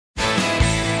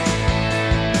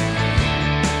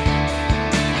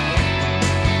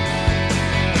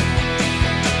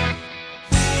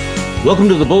Welcome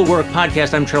to the Bulwark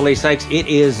Podcast. I'm Charlie Sykes. It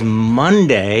is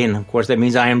Monday, and of course that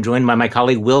means I am joined by my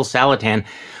colleague, Will Saletan.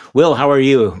 Will, how are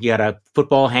you? You got a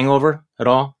football hangover at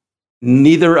all?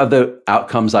 Neither of the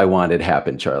outcomes I wanted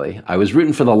happened, Charlie. I was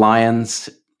rooting for the Lions,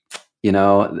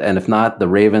 and if not, the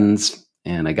Ravens,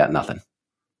 and I got nothing.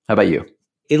 How about you?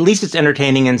 At least it's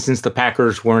entertaining, and since the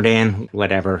Packers weren't in,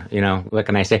 whatever, what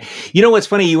can I say? You know what's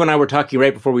funny? You and I were talking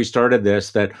right before we started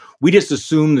this, that we just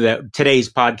assumed that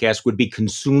today's podcast would be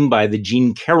consumed by the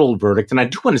Jean Carroll verdict, and I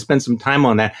do want to spend some time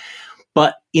on that.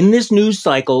 But in this news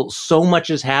cycle, so much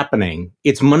is happening.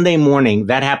 It's Monday morning.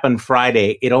 That happened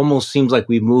Friday. It almost seems like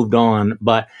we've moved on,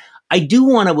 but I do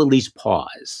want to at least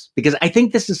pause, because I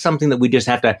think this is something that we just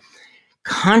have to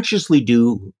consciously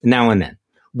do now and then,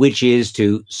 which is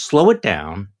to slow it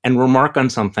down and remark on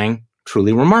something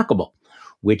truly remarkable,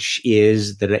 which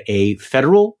is that a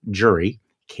federal jury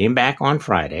came back on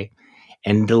Friday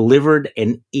and delivered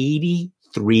an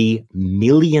 $83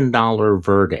 million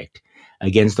verdict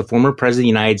against the former president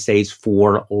of the United States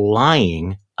for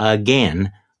lying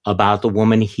again about the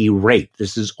woman he raped.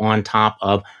 This is on top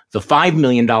of the $5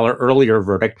 million earlier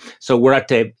verdict. So we're up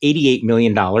to $88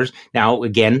 million. Now,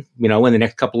 again, in the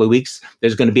next couple of weeks,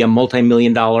 there's going to be a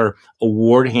multi-million-dollar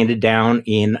award handed down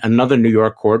in another New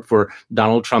York court for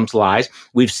Donald Trump's lies.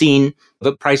 We've seen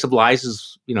the price of lies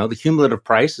is, the cumulative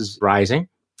price is rising.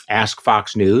 Ask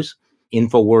Fox News,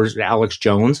 InfoWars, Alex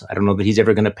Jones. I don't know that he's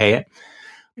ever going to pay it.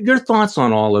 Your thoughts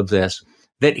on all of this,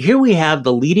 that here we have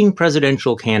the leading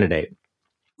presidential candidate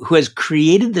who has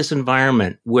created this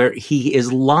environment where he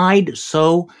is lied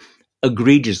so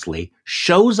egregiously,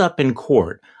 shows up in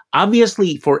court.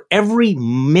 Obviously, for every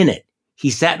minute he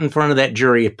sat in front of that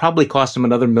jury, it probably cost him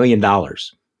another $1 million.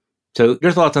 So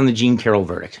your thoughts on the Jean Carroll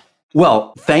verdict?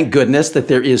 Well, thank goodness that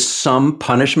there is some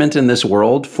punishment in this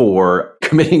world for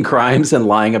committing crimes and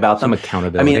lying about them. Some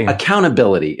accountability.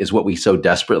 Accountability is what we so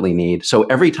desperately need. So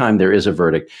every time there is a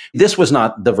verdict, this was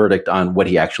not the verdict on what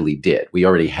he actually did. We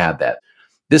already had that.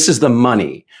 This is the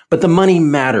money. But the money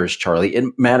matters, Charlie. It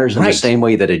matters in the same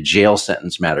way that a jail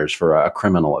sentence matters for a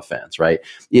criminal offense, right?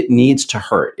 It needs to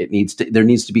hurt. There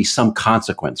needs to be some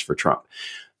consequence for Trump.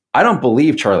 I don't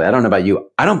believe, Charlie, I don't know about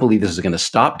you, I don't believe this is going to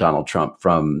stop Donald Trump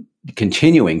from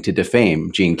continuing to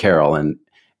defame Jean Carroll and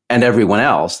everyone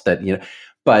else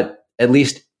but at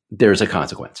least there's a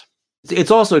consequence.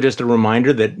 It's also just a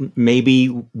reminder that maybe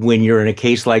when you're in a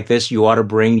case like this, you ought to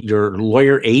bring your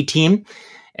lawyer A-team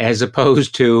as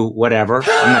opposed to whatever.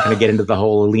 I'm not going to get into the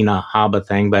whole Alina Habba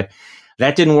thing, but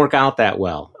that didn't work out that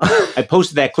well. I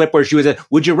posted that clip where she was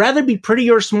would you rather be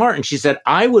pretty or smart? And she said,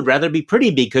 I would rather be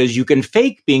pretty because you can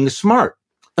fake being smart.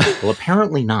 Well,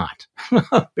 apparently not.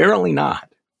 Apparently not.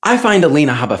 I find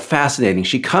Alina Habba fascinating.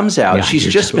 She comes out. Yeah, she's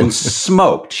just been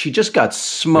smoked. She just got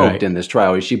smoked in this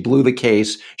trial. She blew the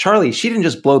case. Charlie, she didn't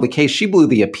just blow the case. She blew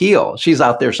the appeal. She's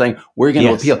out there saying, we're going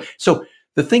to appeal. So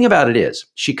the thing about it is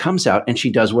she comes out and she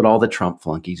does what all the Trump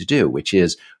flunkies do, which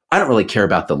is, I don't really care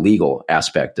about the legal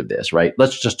aspect of this, right?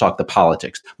 Let's just talk the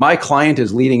politics. My client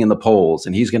is leading in the polls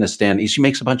and he's going to stand. She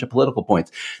makes a bunch of political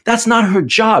points. That's not her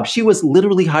job. She was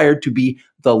literally hired to be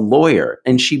the lawyer,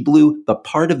 and she blew the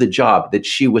part of the job that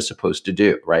she was supposed to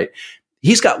do, right?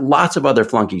 He's got lots of other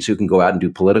flunkies who can go out and do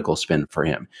political spin for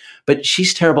him. But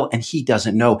she's terrible, and he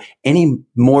doesn't know any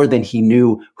more than he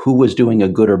knew who was doing a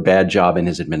good or bad job in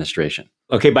his administration.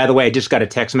 Okay, by the way, I just got a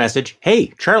text message. Hey,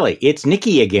 Charlie, it's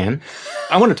Nikki again.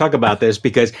 I want to talk about this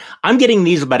because I'm getting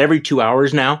these about every 2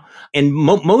 hours now. And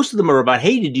most of them are about,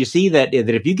 hey, did you see that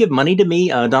if you give money to me,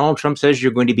 Donald Trump says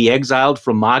you're going to be exiled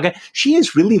from MAGA? She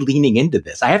is really leaning into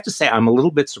this. I have to say, I'm a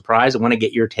little bit surprised. I want to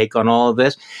get your take on all of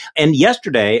this. And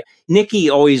yesterday, Nikki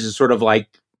always is sort of like,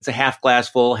 it's a half glass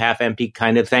full, half empty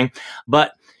kind of thing.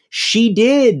 But she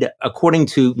did, according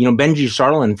to Benji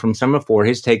Sarlin from Semaphore,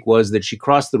 his take was that she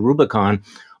crossed the Rubicon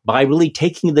by really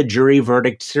taking the jury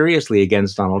verdict seriously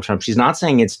against Donald Trump. She's not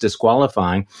saying it's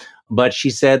disqualifying, but she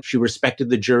said she respected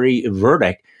the jury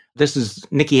verdict. This is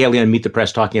Nikki Haley on Meet the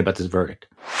Press talking about this verdict.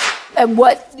 And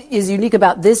what is unique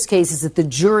about this case is that the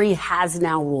jury has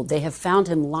now ruled. They have found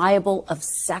him liable of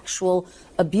sexual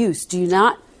abuse. Do you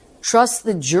not trust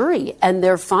the jury and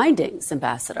their findings,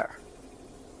 Ambassador?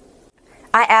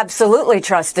 I absolutely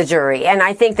trust the jury, and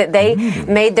I think that they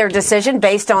made their decision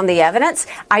based on the evidence.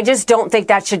 I just don't think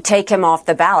that should take him off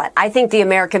the ballot. I think the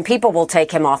American people will take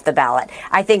him off the ballot.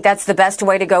 I think that's the best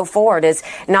way to go forward, is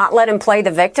not let him play the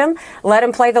victim, let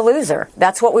him play the loser.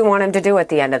 That's what we want him to do at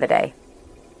the end of the day.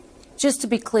 Just to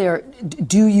be clear,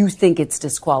 do you think it's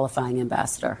disqualifying,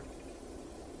 Ambassador?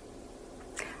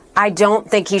 I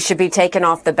don't think he should be taken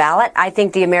off the ballot. I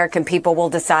think the American people will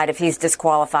decide if he's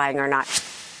disqualifying or not.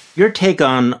 Your take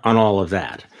on all of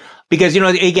that. Because,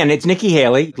 again, it's Nikki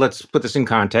Haley. Let's put this in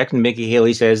context. And Nikki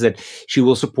Haley says that she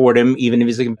will support him even if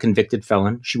he's a convicted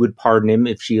felon. She would pardon him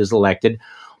if she is elected.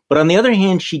 But on the other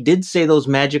hand, she did say those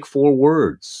magic 4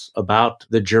 words about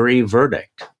the jury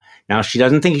verdict. Now, she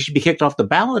doesn't think he should be kicked off the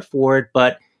ballot for it,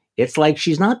 but it's like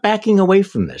she's not backing away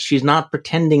from this. She's not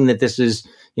pretending that this is,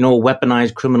 a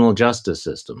weaponized criminal justice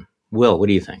system. Will, what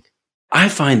do you think? I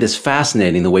find this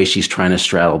fascinating, the way she's trying to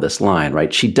straddle this line,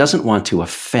 right? She doesn't want to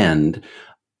offend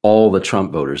all the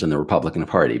Trump voters in the Republican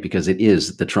Party because it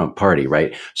is the Trump party,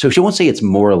 right? So she won't say it's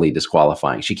morally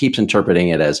disqualifying. She keeps interpreting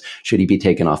it as, should he be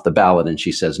taken off the ballot? And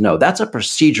she says, no, that's a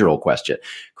procedural question.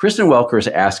 Kristen Welker is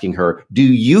asking her, do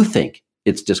you think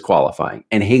it's disqualifying?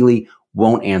 And Haley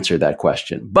won't answer that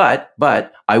question. But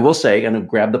I will say, and I'll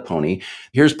grab the pony.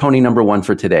 Here's pony number 1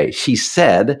 for today.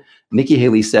 Nikki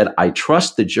Haley said, I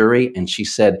trust the jury. And she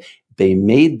said, they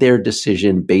made their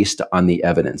decision based on the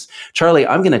evidence. Charlie,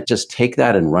 I'm going to just take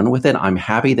that and run with it. I'm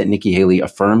happy that Nikki Haley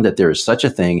affirmed that there is such a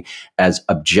thing as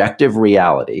objective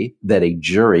reality, that a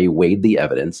jury weighed the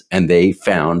evidence and they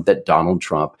found that Donald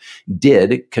Trump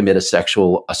did commit a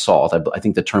sexual assault. I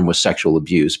think the term was sexual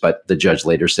abuse, but the judge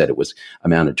later said it was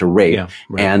amounted to rape,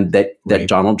 and that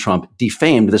Donald Trump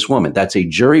defamed this woman. That's a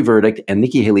jury verdict. And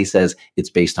Nikki Haley says it's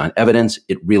based on evidence.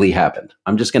 It really happened.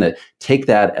 I'm just going to take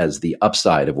that as the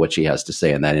upside of what she has to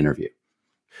say in that interview.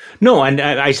 No, and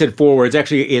I said 4 words.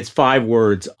 Actually, it's 5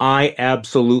 words. I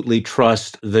absolutely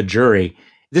trust the jury.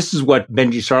 This is what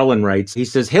Benji Sarlin writes. He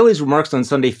says, Haley's remarks on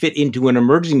Sunday fit into an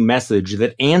emerging message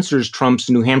that answers Trump's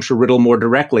New Hampshire riddle more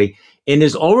directly and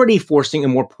is already forcing a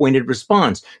more pointed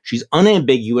response. She's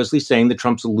unambiguously saying that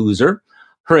Trump's a loser.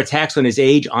 Her attacks on his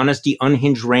age, honesty,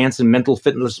 unhinged rants, and mental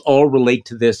fitness all relate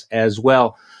to this as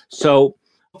well. So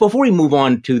before we move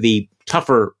on to the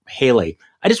tougher Haley,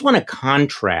 I just want to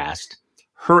contrast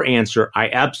her answer, I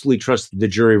absolutely trust the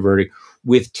jury verdict,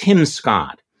 with Tim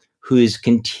Scott, who is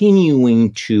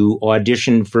continuing to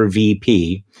audition for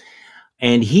VP.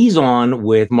 And he's on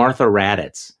with Martha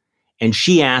Raddatz. And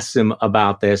she asks him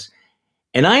about this.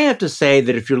 And I have to say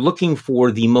that if you're looking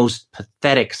for the most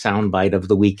pathetic soundbite of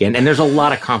the weekend, and there's a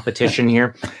lot of competition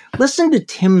here, listen to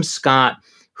Tim Scott,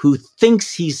 who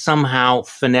thinks he's somehow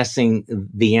finessing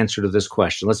the answer to this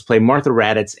question. Let's play Martha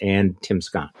Raddatz and Tim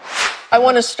Scott. I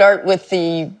want to start with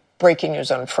the breaking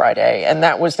news on Friday, and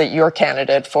that was that your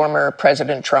candidate, former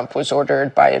President Trump, was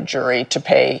ordered by a jury to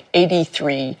pay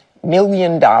 $83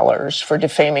 million for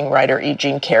defaming writer E.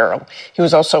 Jean Carroll. He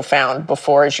was also found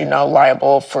before, as you know,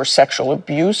 liable for sexual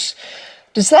abuse.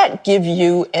 Does that give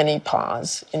you any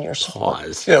pause in your support?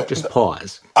 Pause. Just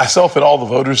pause. Myself and all the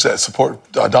voters that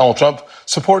support Donald Trump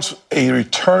supports a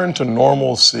return to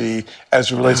normalcy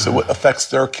as it relates to what affects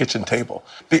their kitchen table.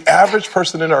 The average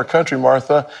person in our country,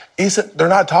 Martha, they're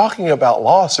not talking about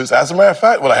lawsuits. As a matter of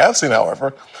fact, what I have seen,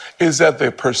 however, is that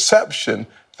the perception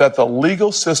that the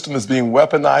legal system is being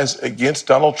weaponized against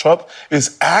Donald Trump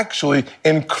is actually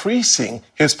increasing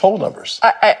his poll numbers.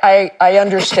 I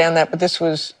understand that, but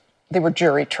they were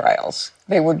jury trials.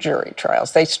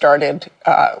 They started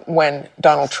when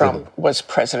Donald Trump was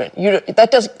president.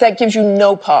 That gives you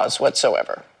no pause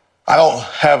whatsoever. I don't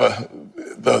have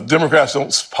the Democrats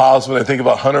don't pause when they think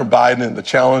about Hunter Biden and the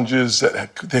challenges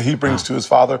that he brings to his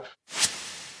father.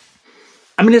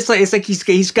 I mean, it's like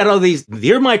he's got all these,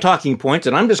 here are my talking points,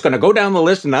 and I'm just going to go down the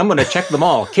list and I'm going to check them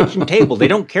all. Kitchen table. They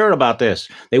don't care about this.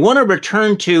 They want to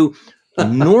return to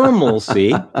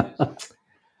normalcy.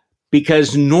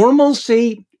 Because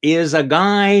normalcy is a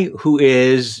guy who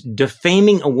is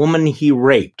defaming a woman he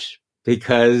raped,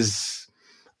 because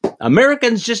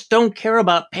Americans just don't care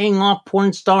about paying off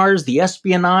porn stars, the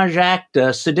Espionage Act,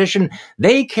 sedition.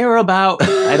 They care about,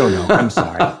 I don't know. I'm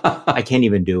sorry. I can't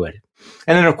even do it.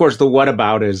 And then, of course, the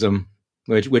whataboutism,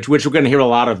 which we're going to hear a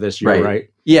lot of this year, right?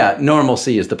 Yeah,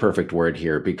 normalcy is the perfect word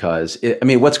here because,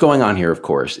 what's going on here, of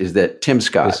course, is that Tim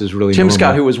Scott,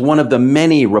 Scott, who was one of the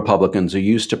many Republicans who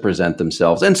used to present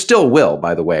themselves, and still will,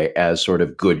 by the way, as sort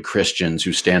of good Christians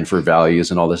who stand for values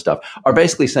and all this stuff, are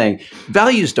basically saying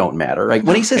values don't matter, right?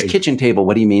 When he says kitchen table,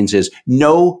 what he means is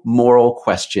no moral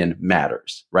question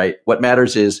matters, right? What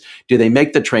matters is, do they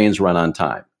make the trains run on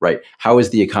time? Right. How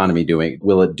is the economy doing?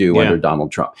 Will it do under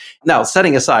Donald Trump? Now,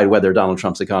 setting aside whether Donald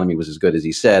Trump's economy was as good as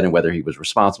he said and whether he was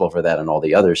responsible for that and all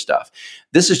the other stuff,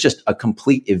 this is just a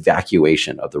complete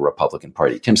evacuation of the Republican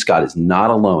Party. Tim Scott is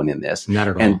not alone in this. Not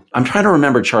at all. And I'm trying to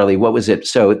remember, Charlie, what was it?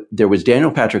 So there was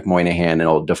Daniel Patrick Moynihan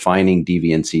and defining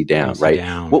deviancy down, right?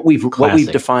 Down. What we've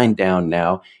defined down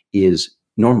now is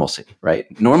normalcy,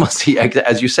 right? Normalcy,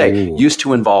 as you say, used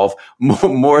to involve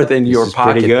more than your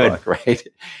pocketbook, right?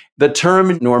 The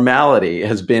term normality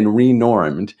has been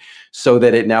renormed so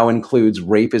that it now includes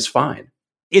rape is fine.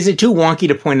 Is it too wonky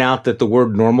to point out that the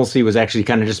word normalcy was actually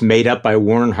kind of just made up by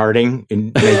Warren Harding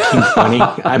in 1920?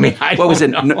 I mean, what was it?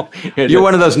 No, you're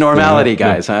one of those normality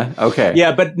guys, huh? Okay.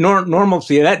 Yeah, but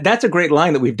normalcy, that's a great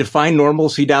line that we've defined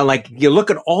normalcy down. Like, you look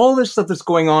at all this stuff that's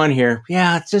going on here.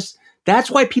 Yeah, it's just,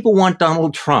 that's why people want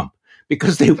Donald Trump,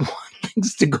 because they want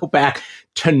things to go back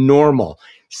to normal.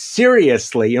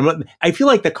 Seriously, I feel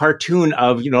like the cartoon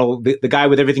of, the guy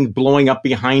with everything blowing up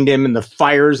behind him and the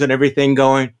fires and everything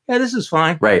going, yeah, this is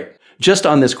fine. Right. Just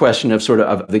on this question of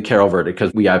of the Carroll verdict,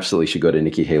 because we absolutely should go to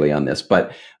Nikki Haley on this,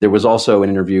 but there was also an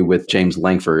interview with James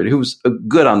Lankford, who's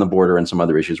good on the border and some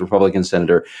other issues, Republican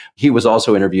senator. He was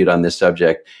also interviewed on this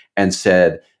subject and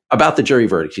said about the jury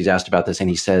verdict. He's asked about this and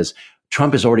he says,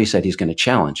 Trump has already said he's going to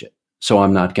challenge it. So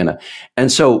I'm not going to.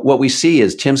 And so what we see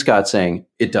is Tim Scott saying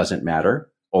it doesn't matter.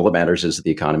 All that matters is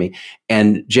the economy.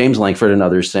 And James Lankford and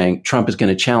others saying Trump is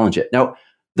going to challenge it. Now,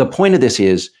 the point of this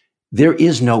is there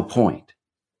is no point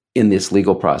in this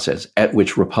legal process at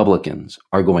which Republicans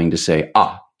are going to say,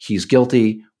 he's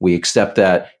guilty. We accept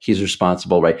that. He's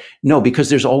responsible, right? No, because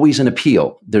there's always an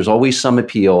appeal. There's always some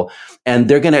appeal. And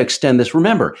they're going to extend this.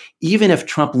 Remember, even if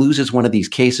Trump loses one of these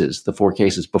cases, the 4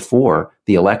 cases before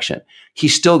the election,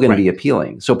 he's still going to be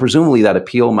appealing. So presumably that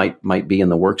appeal might be in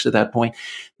the works at that point.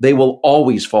 They will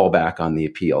always fall back on the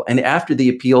appeal. And after the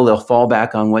appeal, they'll fall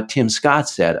back on what Tim Scott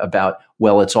said about,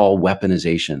 well, it's all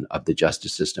weaponization of the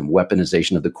justice system,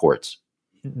 weaponization of the courts.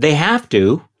 They have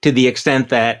to the extent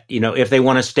that, if they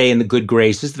want to stay in the good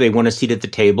graces, they want a seat at the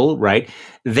table, right?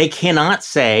 They cannot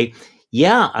say,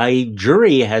 yeah, a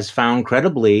jury has found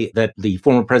credibly that the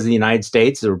former president of the United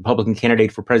States, the Republican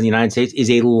candidate for president of the United States,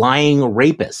 is a lying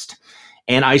rapist.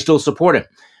 And I still support him,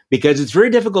 because it's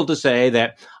very difficult to say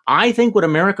that I think what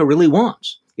America really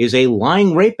wants is a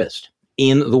lying rapist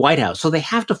in the White House. So they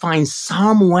have to find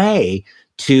some way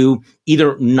to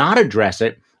either not address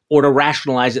it or to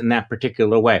rationalize it in that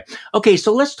particular way. Okay,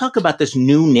 so let's talk about this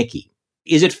new Nikki.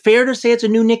 Is it fair to say it's a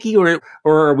new Nikki, or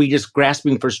are we just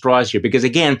grasping for straws here? Because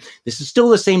again, this is still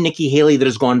the same Nikki Haley that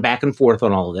has gone back and forth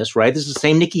on all of this, right? This is the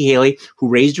same Nikki Haley who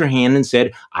raised her hand and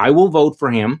said, I will vote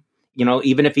for him.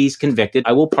 Even if he's convicted,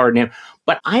 I will pardon him.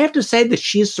 But I have to say that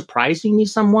she is surprising me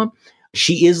somewhat.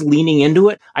 She is leaning into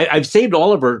it. I've saved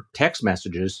all of her text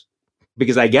messages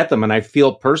because I get them and I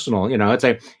feel personal. It's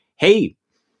like, hey,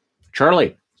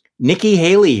 Charlie, Nikki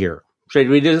Haley here. Should I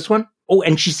read this one? Oh,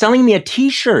 and she's selling me a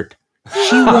T-shirt.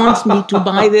 She wants me to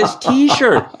buy this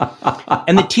T-shirt.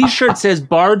 And the T-shirt says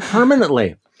barred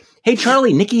permanently. Hey,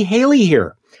 Charlie, Nikki Haley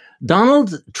here.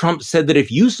 Donald Trump said that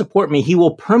if you support me, he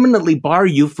will permanently bar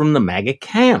you from the MAGA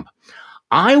camp.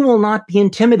 I will not be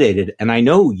intimidated, and I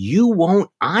know you won't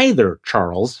either,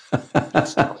 Charlie.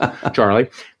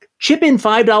 Chip in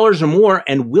 $5 or more,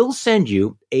 and we'll send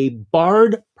you a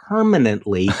barred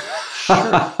permanently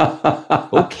shirt.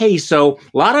 Okay, so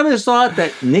a lot of us thought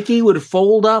that Nikki would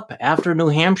fold up after New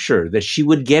Hampshire, that she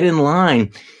would get in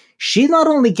line. She's not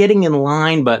only getting in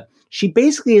line, but she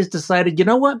basically has decided, you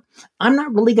know what? I'm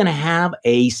not really going to have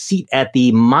a seat at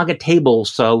the MAGA table,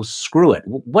 so screw it.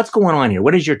 What's going on here?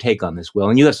 What is your take on this, Will?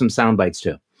 And you have some sound bites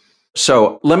too.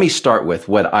 So let me start with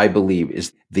what I believe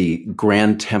is the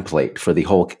grand template for the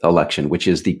whole election, which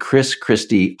is the Chris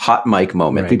Christie hot mic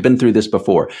moment. Right. We've been through this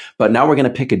before, but now we're going to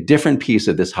pick a different piece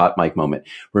of this hot mic moment.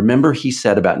 Remember, he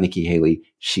said about Nikki Haley,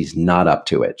 she's not up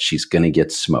to it. She's going to get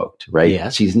smoked, right?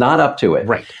 Yes. She's not up to it.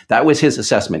 Right. That was his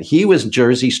assessment. He was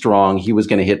Jersey strong. He was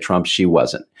going to hit Trump. She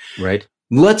wasn't. Right.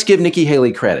 Let's give Nikki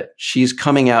Haley credit. She's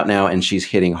coming out now and she's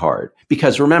hitting hard.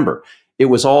 Because remember, it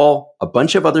was all a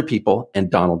bunch of other people and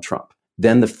Donald Trump.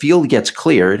 Then the field gets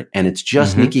cleared and it's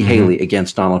just Nikki Haley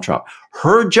against Donald Trump.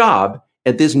 Her job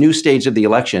at this new stage of the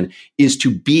election is to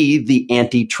be the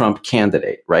anti-Trump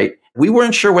candidate, right? We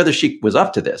weren't sure whether she was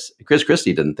up to this. Chris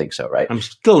Christie didn't think so, right? I'm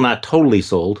still not totally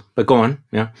sold, but go on.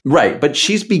 Yeah. Right. But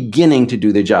she's beginning to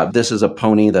do the job. This is a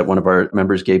pony that one of our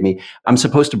members gave me. I'm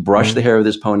supposed to brush the hair of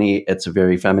this pony. It's a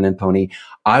very feminine pony.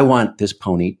 I want this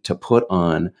pony to put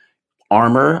on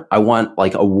armor. I want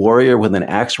like a warrior with an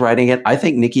axe riding it. I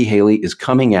think Nikki Haley is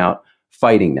coming out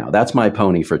fighting now. That's my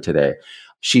pony for today.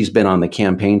 She's been on the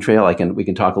campaign trail. We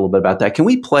can talk a little bit about that. Can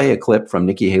we play a clip from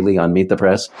Nikki Haley on Meet the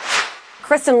Press?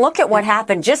 Kristen, look at what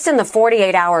happened just in the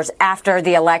 48 hours after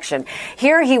the election.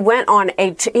 Here he went on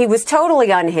he was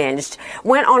totally unhinged,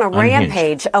 went on a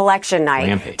rampage election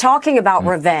night, talking about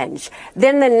revenge.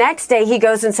 Then the next day he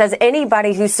goes and says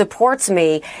anybody who supports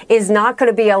me is not going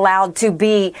to be allowed to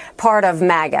be part of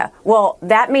MAGA. Well,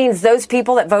 that means those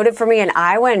people that voted for me in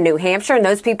Iowa and New Hampshire and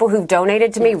those people who've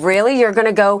donated to me, really, you're going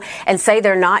to go and say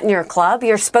they're not in your club?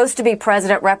 You're supposed to be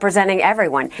president representing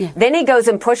everyone. Yeah. Then he goes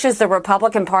and pushes the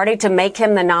Republican Party to make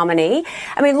him the nominee.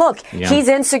 I mean, look, he's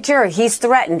insecure. He's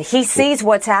threatened. He sees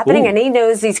what's happening, and he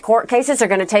knows these court cases are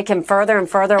going to take him further and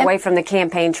further away from the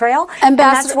campaign trail. And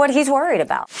that's what he's worried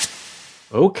about.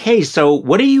 Okay, so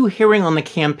what are you hearing on the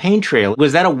campaign trail?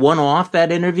 Was that a one-off,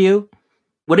 that interview?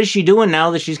 What is she doing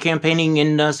now that she's campaigning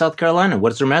in South Carolina?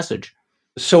 What's her message?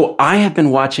 So I have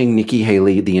been watching Nikki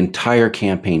Haley the entire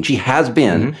campaign. She has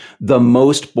been the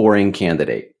most boring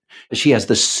candidate. She has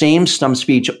the same stump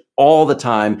speech all the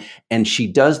time, and she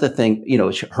does the thing,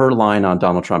 her line on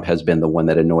Donald Trump has been the one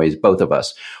that annoys both of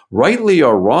us. Rightly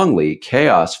or wrongly,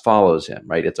 chaos follows him,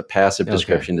 right? It's a passive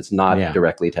description. It's not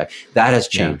directly attacked. That has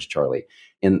changed, Charlie.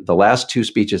 In the last two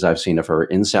speeches I've seen of her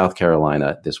in South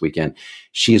Carolina this weekend,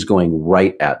 she is going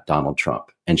right at Donald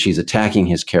Trump, and she's attacking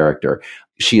his character.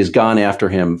 She has gone after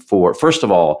him for, first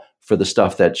of all, for the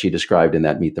stuff that she described in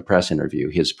that Meet the Press interview,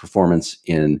 his performance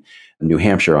in New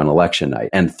Hampshire on election night,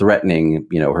 and threatening,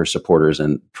 her supporters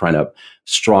and trying to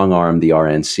strong arm the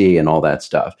RNC and all that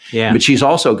stuff. Yeah. But she's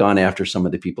also gone after some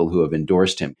of the people who have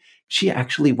endorsed him. She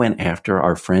actually went after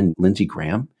our friend Lindsey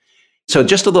Graham. So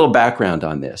just a little background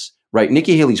on this, right?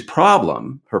 Nikki Haley's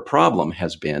problem, her problem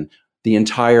has been the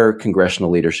entire congressional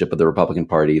leadership of the Republican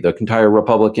Party, the entire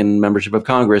Republican membership of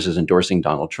Congress is endorsing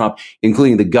Donald Trump,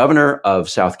 including the governor of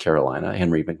South Carolina,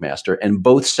 Henry McMaster, and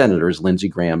both senators, Lindsey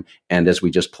Graham and, as we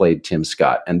just played, Tim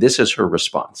Scott. And this is her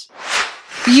response.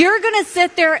 You're going to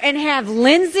sit there and have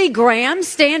Lindsey Graham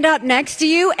stand up next to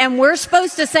you, and we're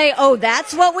supposed to say, oh,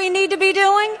 that's what we need to be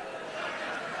doing?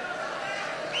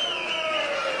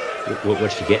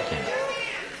 What's she getting at?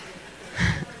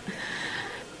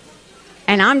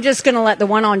 And I'm just going to let the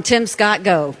one on Tim Scott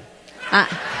go.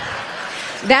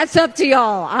 That's up to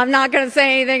y'all. I'm not going to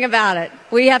say anything about it.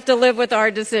 We have to live with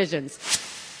our decisions.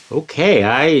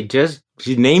 Okay,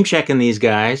 she's name checking these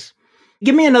guys.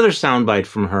 Give me another soundbite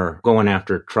from her going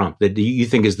after Trump that you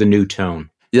think is the new tone.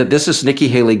 Yeah, this is Nikki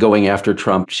Haley going after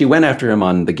Trump. She went after him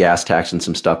on the gas tax and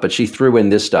some stuff, but she threw in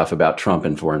this stuff about Trump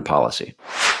and foreign policy.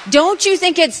 Don't you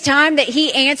think it's time that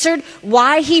he answered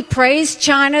why he praised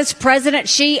China's President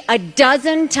Xi a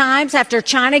dozen times after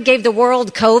China gave the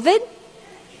world COVID?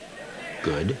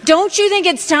 Good. Don't you think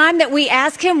it's time that we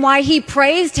ask him why he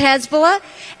praised Hezbollah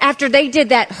after they did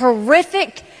that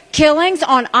horrific killings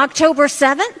on October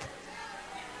 7th?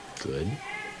 Good.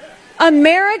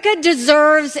 America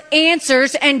deserves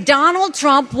answers, and Donald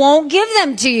Trump won't give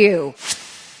them to you.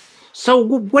 So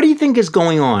what do you think is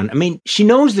going on? I mean, she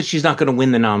knows that she's not going to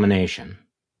win the nomination.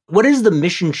 What is the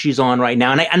mission she's on right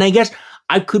now? And I guess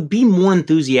I could be more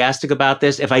enthusiastic about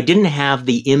this if I didn't have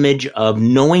the image of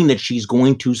knowing that she's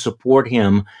going to support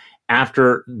him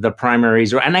after the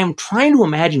primaries. And I'm trying to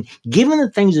imagine, given the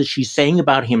things that she's saying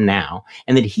about him now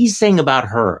and that he's saying about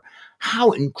her,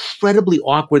 how incredibly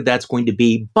awkward that's going to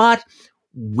be. But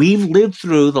we've lived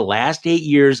through the last 8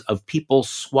 years of people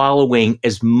swallowing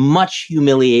as much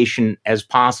humiliation as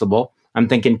possible. I'm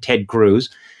thinking Ted Cruz.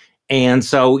 And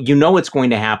so it's going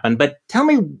to happen. But tell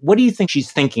me, what do you think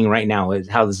she's thinking right now is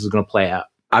how this is going to play out?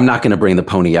 I'm not going to bring the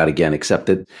pony out again, except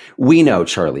that we know,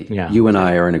 Charlie, you and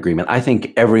I are in agreement. I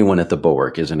think everyone at the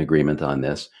Bulwark is in agreement on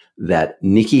this, that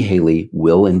Nikki Haley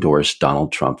will endorse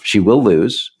Donald Trump. She will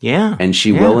lose. Yeah. And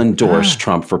she will endorse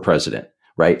Trump for president,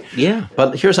 right? Yeah.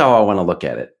 But here's how I want to look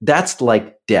at it. That's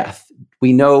like death.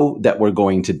 We know that we're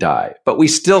going to die, but we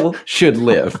still should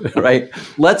live, right?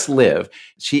 Let's live.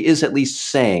 She is at least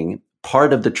saying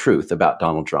part of the truth about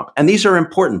Donald Trump. And these are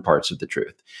important parts of the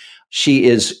truth. She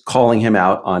is calling him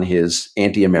out on his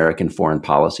anti-American foreign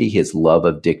policy, his love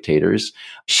of dictators.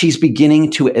 She's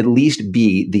beginning to at least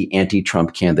be the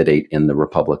anti-Trump candidate in the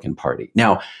Republican Party.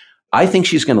 Now, I think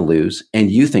she's going to lose,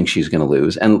 and you think she's going to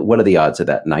lose. And what are the odds of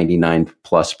that?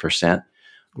 99+%?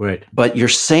 Right. But you're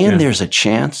saying there's a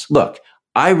chance? Look,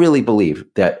 I really believe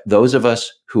that those of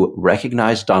us who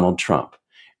recognize Donald Trump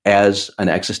as an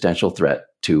existential threat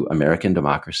to American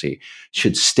democracy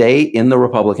should stay in the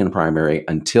Republican primary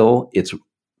until it's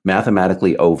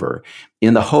mathematically over,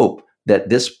 in the hope that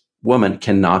this woman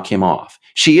can knock him off.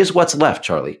 She is what's left,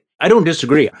 Charlie. I don't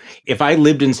disagree. If I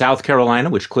lived in South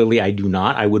Carolina, which clearly I do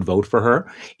not, I would vote for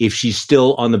her. If she's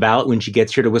still on the ballot when she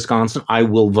gets here to Wisconsin, I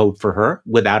will vote for her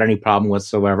without any problem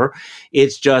whatsoever.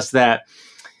 It's just that,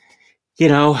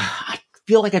 I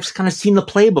feel like I've kind of seen the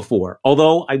play before,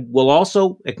 although I will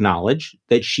also acknowledge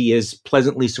that she is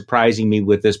pleasantly surprising me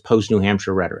with this post-New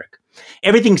Hampshire rhetoric.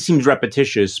 Everything seems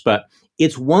repetitious, but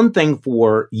it's one thing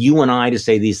for you and I to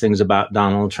say these things about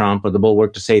Donald Trump, or the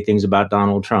Bulwark to say things about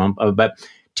Donald Trump, but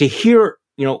to hear,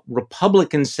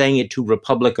 Republicans saying it to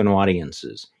Republican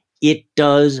audiences, it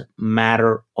does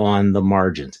matter on the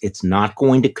margins. It's not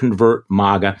going to convert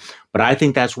MAGA, but I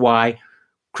think that's why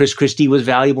Chris Christie was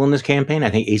valuable in this campaign. I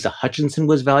think Asa Hutchinson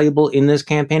was valuable in this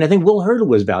campaign. I think Will Hurd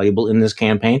was valuable in this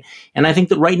campaign. And I think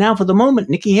that right now, for the moment,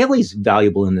 Nikki Haley's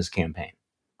valuable in this campaign.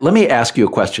 Let me ask you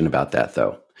a question about that,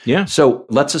 though. Yeah. So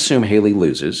let's assume Haley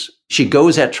loses. She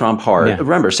goes at Trump hard. Yeah.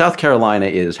 Remember, South Carolina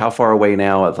is how far away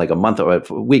now? It's like a month,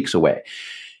 weeks away.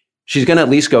 She's going to at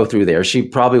least go through there. She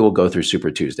probably will go through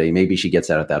Super Tuesday. Maybe she gets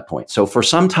out at that point. So for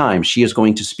some time, she is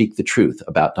going to speak the truth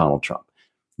about Donald Trump.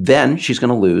 Then she's going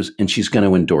to lose and she's going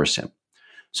to endorse him.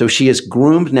 So she has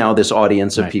groomed now this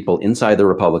audience of people inside the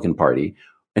Republican Party,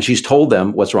 and she's told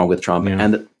them what's wrong with Trump. Yeah.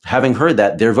 And having heard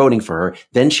that, they're voting for her.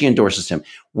 Then she endorses him.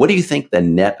 What do you think the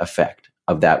net effect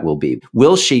of that will be?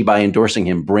 Will she, by endorsing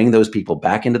him, bring those people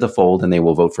back into the fold and they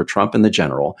will vote for Trump in the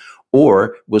general?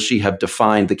 Or will she have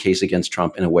defined the case against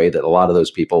Trump in a way that a lot of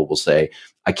those people will say,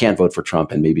 I can't vote for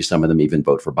Trump, and maybe some of them even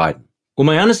vote for Biden? Well,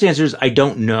 my honest answer is I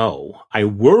don't know. I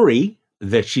worry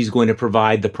that she's going to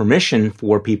provide the permission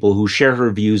for people who share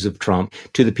her views of Trump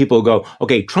to the people who go,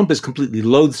 okay, Trump is completely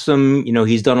loathsome. You know,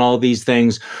 he's done all these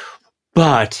things.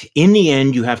 But in the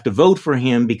end, you have to vote for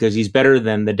him because he's better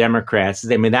than the Democrats.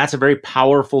 I mean, that's a very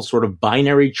powerful sort of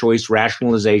binary choice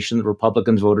rationalization that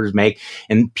Republicans voters make.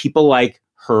 And people like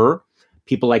her,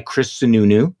 people like Chris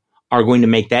Sununu are going to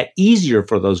make that easier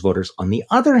for those voters. On the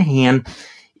other hand,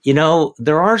 you know,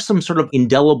 there are some sort of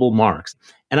indelible marks.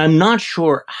 And I'm not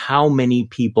sure how many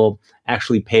people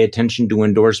actually pay attention to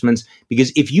endorsements,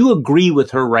 because if you agree with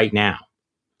her right now,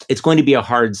 it's going to be a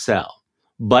hard sell.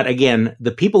 But again,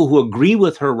 the people who agree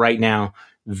with her right now,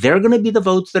 they're going to be the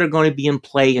votes that are going to be in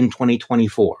play in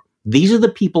 2024. These are the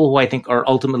people who I think are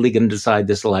ultimately going to decide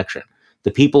this election.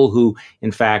 The people who,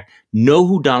 in fact, know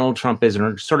who Donald Trump is and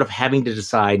are sort of having to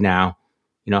decide now,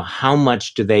 you know, how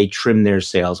much do they trim their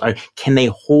sails? Can they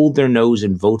hold their nose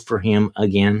and vote for him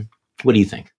again? What do you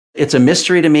think? It's a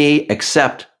mystery to me,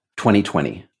 except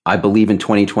 2020. I believe in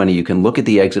 2020, you can look at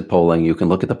the exit polling, you can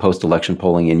look at the post-election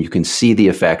polling, and you can see the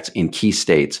effects in key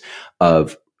states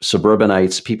of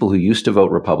suburbanites, people who used to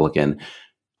vote Republican,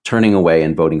 turning away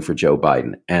and voting for Joe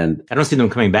Biden. And I don't see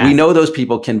them coming back. We know those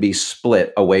people can be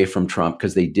split away from Trump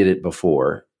because they did it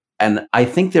before. And I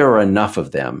think there are enough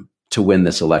of them to win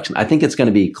this election. I think it's going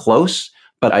to be close,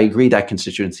 but I agree that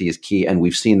constituency is key, and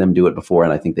we've seen them do it before,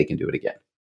 and I think they can do it again.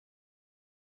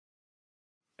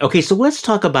 Okay, so let's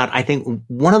talk about, I think,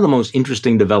 one of the most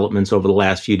interesting developments over the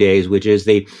last few days, which is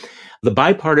the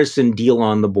bipartisan deal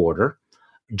on the border,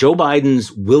 Joe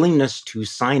Biden's willingness to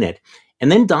sign it,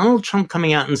 and then Donald Trump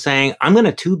coming out and saying, I'm going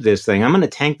to tube this thing. I'm going to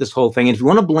tank this whole thing. And if you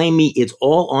want to blame me, it's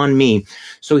all on me.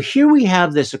 So here we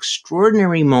have this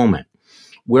extraordinary moment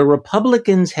where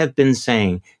Republicans have been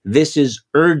saying this is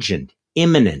urgent,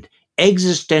 imminent,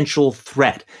 existential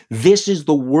threat. This is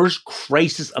the worst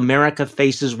crisis America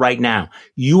faces right now.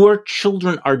 Your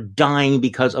children are dying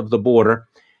because of the border.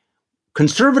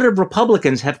 Conservative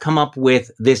Republicans have come up with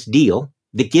this deal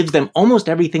that gives them almost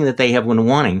everything that they have been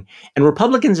wanting. And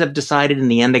Republicans have decided in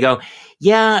the end, they go,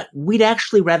 yeah, we'd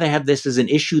actually rather have this as an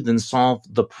issue than solve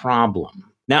the problem.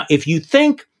 Now, if you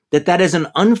think that that is an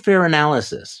unfair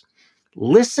analysis,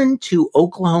 listen to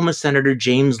Oklahoma Senator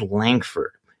James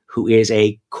Lankford, who is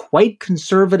a quite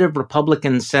conservative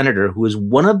Republican senator who is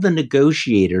one of the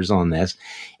negotiators on this.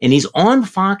 And he's on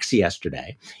Fox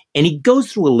yesterday, and he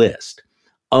goes through a list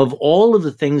of all of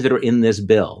the things that are in this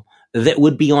bill that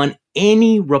would be on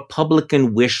any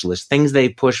Republican wish list, things they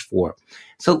push for.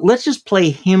 So let's just play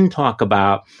him talk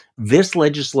about this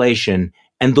legislation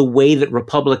and the way that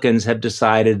Republicans have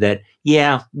decided that,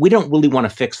 yeah, we don't really want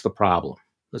to fix the problem.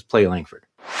 Let's play Lankford.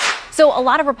 So a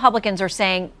lot of Republicans are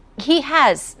saying he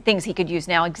has things he could use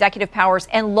now, executive powers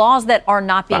and laws that are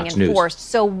not being Fox enforced. News.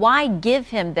 So why give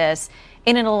him this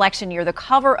in an election year, the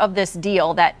cover of this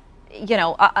deal that, you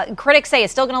know, critics say is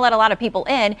still going to let a lot of people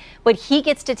in, but he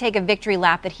gets to take a victory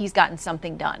lap that he's gotten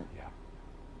something done.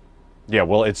 Yeah,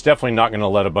 well, it's definitely not going to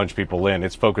let a bunch of people in.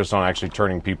 It's focused on actually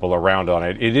turning people around on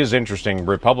it. It is interesting.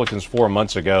 Republicans 4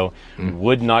 months ago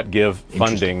would not give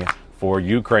funding for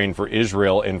Ukraine, for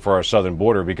Israel, and for our southern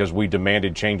border because we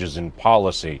demanded changes in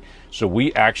policy. So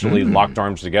we actually locked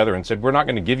arms together and said, we're not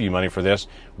going to give you money for this.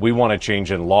 We want a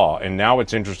change in law. And now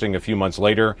it's interesting, a few months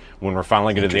later, when we're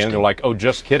finally getting to the end, they're like, oh,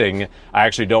 just kidding. I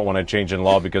actually don't want to change in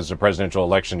law because it's a presidential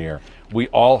election year. We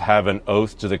all have an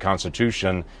oath to the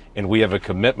Constitution, and we have a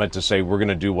commitment to say we're going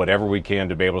to do whatever we can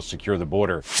to be able to secure the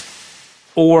border.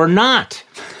 Or not.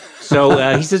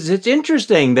 So he says it's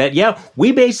interesting that, yeah,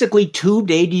 we basically tubed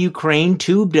aid to Ukraine,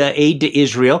 tubed aid to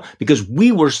Israel because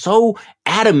we were so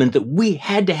adamant that we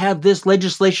had to have this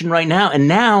legislation right now. And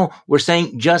now we're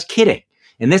saying just kidding.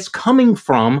 And that's coming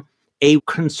from a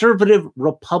conservative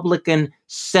Republican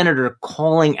senator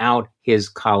calling out his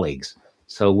colleagues.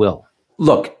 So, Will.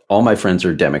 Look, all my friends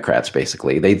are Democrats,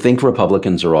 basically. They think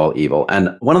Republicans are all evil.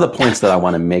 And one of the points that I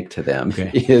want to make to them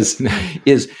is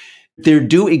there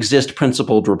do exist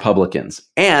principled Republicans.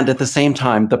 And at the same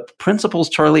time, the principles,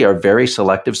 Charlie, are very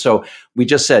selective. So we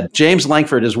just said James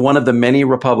Lankford is one of the many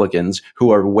Republicans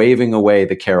who are waving away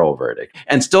the Carroll verdict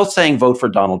and still saying vote for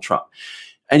Donald Trump.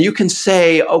 And you can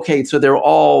say, okay, so they're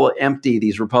all empty,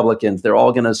 these Republicans. They're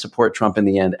all going to support Trump in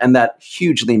the end. And that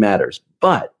hugely matters.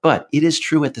 But it is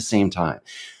true at the same time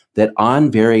that on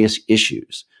various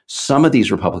issues, some of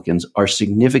these Republicans are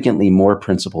significantly more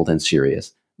principled and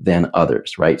serious than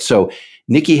others, right? So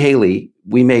Nikki Haley,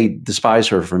 we may despise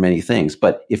her for many things,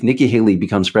 but if Nikki Haley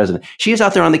becomes president, she is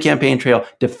out there on the campaign trail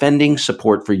defending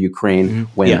support for Ukraine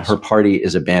when her party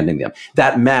is abandoning them.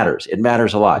 That matters. It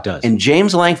matters a lot. It does. And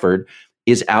James Lankford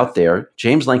is out there.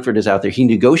 He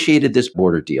negotiated this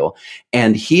border deal,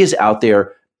 and he is out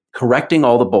there correcting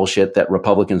all the bullshit that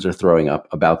Republicans are throwing up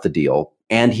about the deal.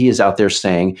 And he is out there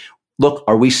saying, look,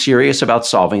 are we serious about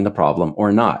solving the problem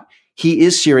or not? He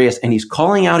is serious, and he's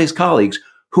calling out his colleagues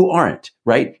who aren't,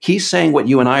 right? He's saying what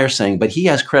you and I are saying, but he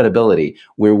has credibility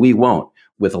where we won't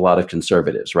with a lot of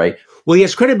conservatives, right? Well, he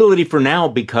has credibility for now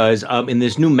because in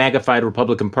this new magnified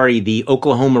Republican Party, the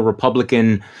Oklahoma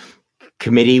Republican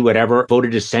Committee, whatever,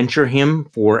 voted to censure him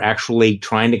for actually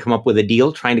trying to come up with a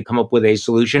deal, trying to come up with a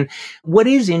solution. What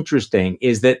is interesting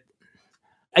is that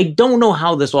I don't know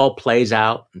how this all plays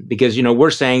out because,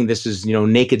 we're saying this is,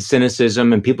 naked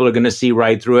cynicism and people are going to see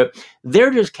right through it.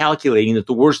 They're just calculating that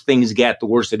the worse things get, the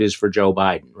worse it is for Joe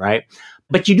Biden, right?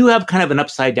 But you do have kind of an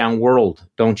upside down world,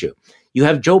 don't you? You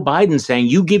have Joe Biden saying,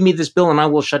 you give me this bill and I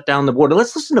will shut down the border.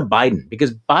 Let's listen to Biden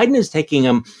because Biden is taking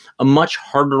a much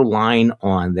harder line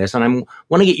on this. And I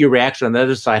want to get your reaction on the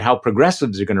other side, how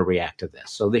progressives are going to react to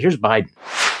this. So here's Biden.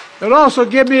 They'll also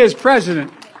give me as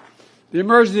president the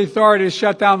emergency authority to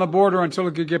shut down the border until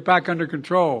it could get back under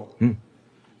control.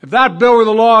 If that bill were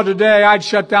the law today, I'd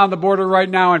shut down the border right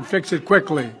now and fix it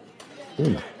quickly.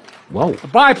 Whoa. A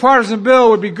bipartisan bill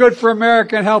would be good for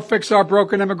America and help fix our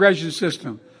broken immigration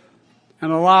system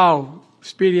and allow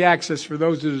speedy access for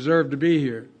those who deserve to be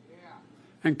here.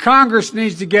 And Congress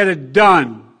needs to get it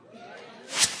done.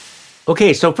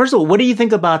 Okay, so first of all, what do you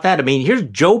think about that? I mean, here's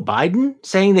Joe Biden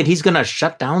saying that he's going to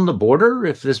shut down the border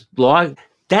if this law...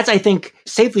 That's, I think,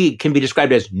 safely can be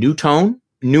described as new tone,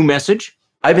 new message.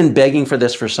 I've been begging for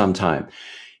this for some time.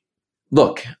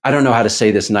 Look, I don't know how to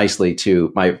say this nicely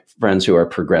to my friends who are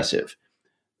progressive.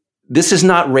 This is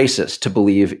not racist to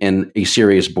believe in a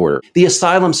serious border. The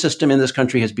asylum system in this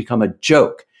country has become a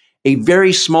joke. A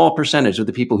very small percentage of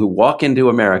the people who walk into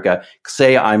America,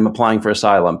 say I'm applying for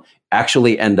asylum,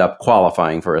 actually end up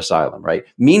qualifying for asylum, right?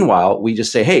 Meanwhile, we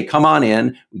just say, hey, come on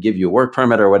in, we give you a work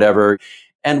permit or whatever.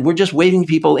 And we're just waving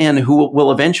people in who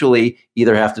will eventually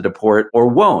either have to deport or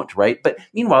won't, right? But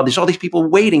meanwhile, there's all these people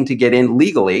waiting to get in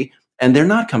legally, and they're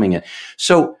not coming in.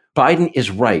 So Biden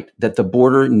is right that the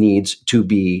border needs to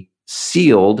be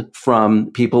sealed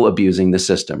from people abusing the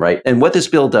system, right? And what this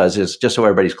bill does is, just so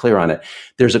everybody's clear on it,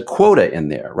 there's a quota in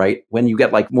there, right? When you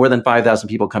get like more than 5,000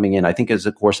 people coming in, I think it's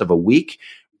the course of a week,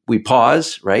 we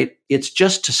pause, right? It's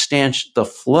just to stanch the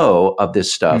flow of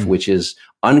this stuff, which is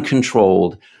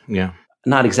uncontrolled. Yeah.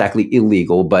 Not exactly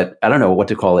illegal, but I don't know what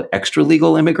to call it, extra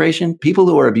legal immigration, people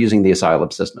who are abusing the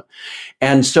asylum system.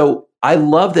 And so I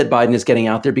love that Biden is getting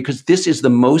out there because this is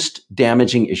the most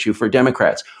damaging issue for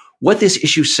Democrats. What this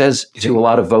issue says to a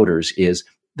lot of voters is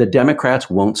the Democrats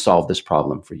won't solve this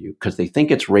problem for you because they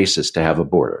think it's racist to have a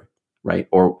border, right?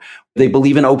 Or they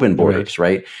believe in open borders,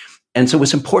 right? And so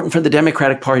it's important for the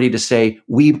Democratic Party to say,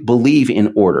 we believe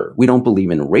in order. We don't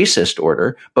believe in racist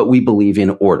order, but we believe in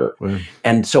order. Right.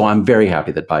 And so I'm very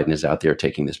happy that Biden is out there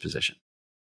taking this position.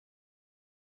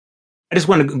 I just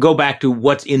want to go back to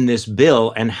what's in this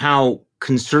bill and how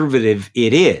conservative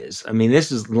it is. I mean, this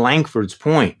is Lankford's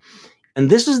point. And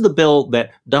this is the bill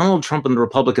that Donald Trump and the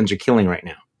Republicans are killing right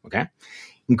now, okay?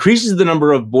 Increases the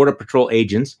number of Border Patrol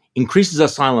agents, increases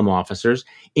asylum officers,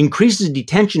 increases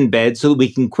detention beds so that we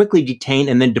can quickly detain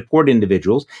and then deport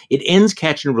individuals. It ends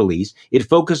catch and release. It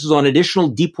focuses on additional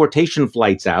deportation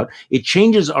flights out. It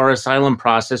changes our asylum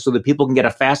process so that people can get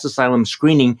a fast asylum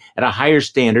screening at a higher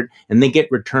standard and then get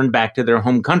returned back to their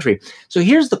home country. So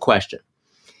here's the question,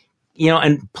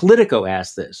 and Politico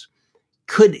asked this.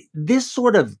 Could this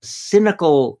sort of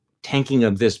cynical tanking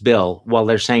of this bill, while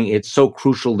they're saying it's so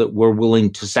crucial that we're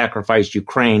willing to sacrifice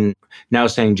Ukraine, now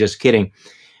saying just kidding,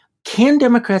 can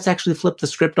Democrats actually flip the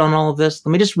script on all of this?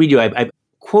 Let me just read you. I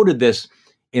quoted this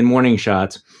in Morning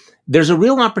Shots. There's a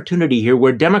real opportunity here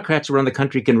where Democrats around the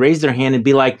country can raise their hand and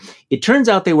be like, it turns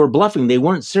out they were bluffing. They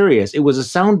weren't serious. It was a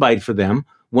soundbite for them.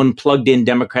 one plugged-in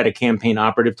Democratic campaign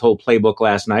operative told Playbook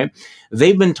last night.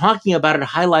 They've been talking about it,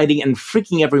 highlighting and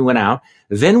freaking everyone out.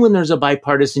 Then when there's a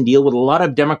bipartisan deal with a lot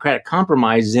of Democratic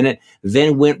compromises in it,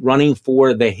 then went running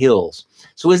for the hills.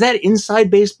 So is that inside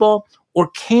baseball, or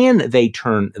can they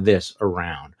turn this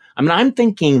around? I mean, I'm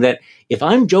thinking that if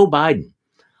I'm Joe Biden,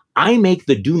 I make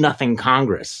the do-nothing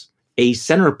Congress a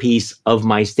centerpiece of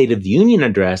my State of the Union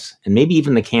address and maybe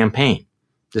even the campaign.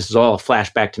 This is all a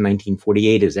flashback to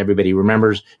 1948, as everybody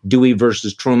remembers, Dewey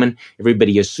versus Truman.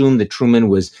 Everybody assumed that Truman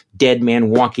was dead man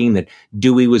walking, that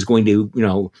Dewey was going to,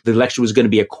 the election was going to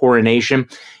be a coronation.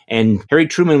 And Harry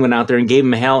Truman went out there and gave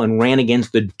him hell and ran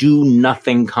against the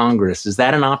do-nothing Congress. Is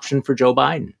that an option for Joe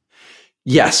Biden?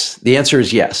 Yes. The answer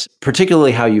is yes,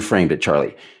 particularly how you framed it,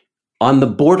 Charlie. On the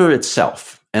border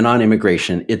itself, and on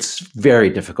immigration, it's very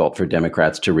difficult for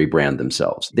Democrats to rebrand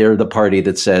themselves. They're the party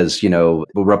that says,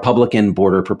 Republican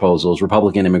border proposals,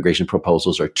 Republican immigration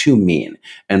proposals are too mean.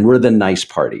 And we're the nice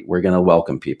party. We're going to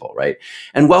welcome people, right?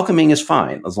 And welcoming is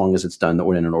fine as long as it's done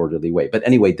in an orderly way. But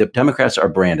anyway, the Democrats are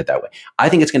branded that way. I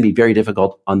think it's going to be very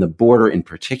difficult on the border in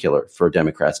particular for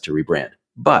Democrats to rebrand.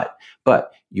 But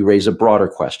you raise a broader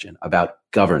question about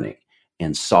governing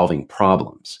and solving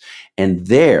problems. And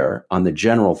there, on the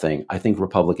general thing, I think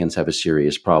Republicans have a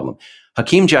serious problem.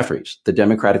 Hakeem Jeffries, the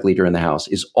Democratic leader in the House,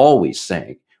 is always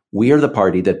saying, we are the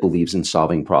party that believes in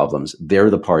solving problems. They're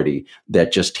the party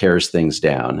that just tears things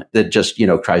down, that just,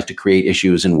 tries to create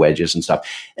issues and wedges and stuff.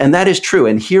 And that is true.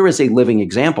 And here is a living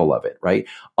example of it, right?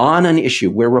 On an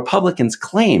issue where Republicans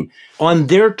claim on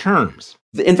their terms.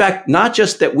 In fact, not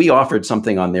just that we offered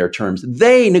something on their terms,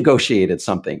 they negotiated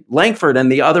something. Langford and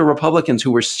the other Republicans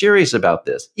who were serious about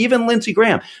this, even Lindsey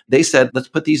Graham, they said, let's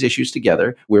put these issues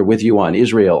together. We're with you on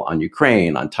Israel, on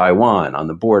Ukraine, on Taiwan, on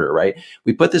the border, right?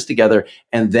 We put this together,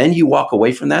 and then you walk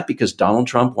away from that because Donald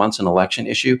Trump wants an election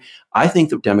issue. I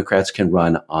think the Democrats can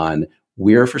run on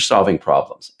we're for solving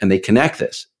problems. And they connect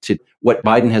this to what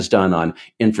Biden has done on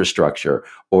infrastructure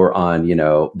or on,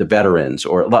 the veterans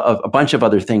or a bunch of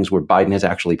other things where Biden has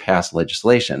actually passed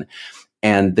legislation.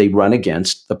 And they run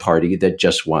against the party that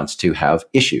just wants to have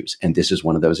issues. And this is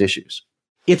one of those issues.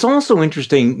 It's also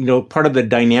interesting, part of the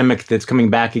dynamic that's coming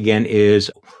back again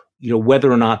is,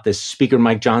 whether or not the Speaker,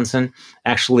 Mike Johnson,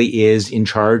 actually is in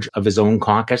charge of his own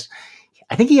caucus.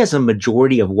 I think he has a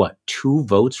majority of 2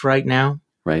 votes right now?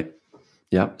 Right.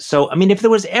 Yeah. So, if there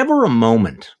was ever a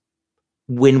moment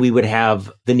when we would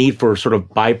have the need for sort of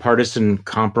bipartisan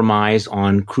compromise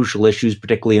on crucial issues,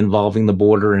 particularly involving the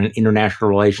border and international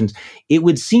relations, it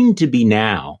would seem to be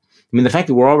now. The fact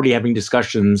that we're already having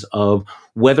discussions of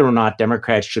whether or not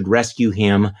Democrats should rescue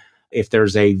him if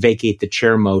there's a vacate the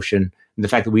chair motion, and the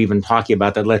fact that we're even talking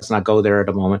about that, let's not go there at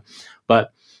the moment.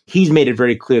 But he's made it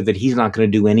very clear that he's not going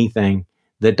to do anything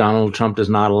that Donald Trump does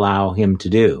not allow him to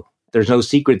do. There's no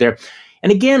secret there.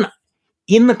 And again,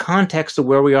 in the context of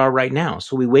where we are right now.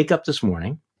 So we wake up this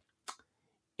morning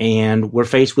and we're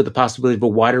faced with the possibility of a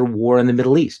wider war in the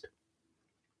Middle East.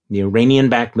 The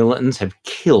Iranian-backed militants have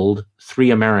killed 3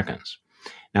 Americans.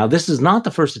 Now, this is not the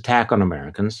first attack on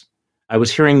Americans. I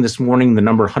was hearing this morning the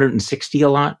number 160 a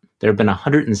lot. There have been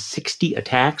 160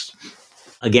 attacks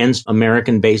against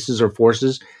American bases or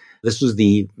forces. This was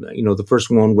the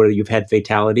first one where you've had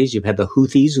fatalities. You've had the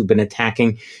Houthis who've been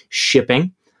attacking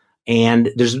shipping. And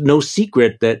there's no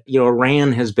secret that,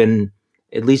 Iran has been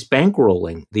at least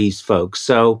bankrolling these folks.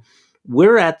 So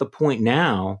we're at the point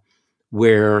now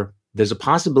where there's a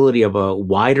possibility of a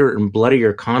wider and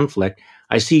bloodier conflict.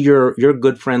 I see your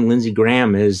good friend Lindsey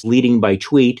Graham is leading by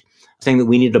tweet saying that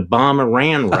we need to bomb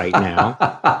Iran right now.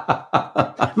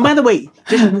 And by the way,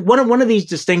 just one of these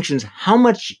distinctions, how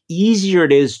much easier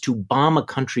it is to bomb a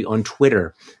country on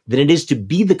Twitter than it is to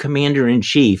be the commander in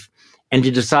chief and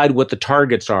to decide what the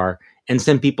targets are and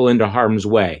send people into harm's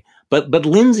way. But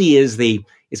Lindsey is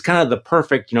kind of the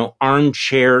perfect,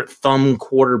 armchair thumb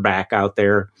quarterback out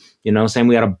there, saying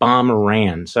we got to bomb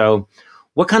Iran. So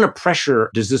what kind of pressure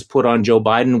does this put on Joe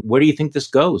Biden? Where do you think this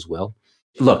goes, Will?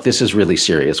 Look, this is really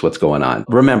serious what's going on.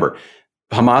 Remember,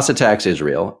 Hamas attacks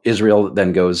Israel. Israel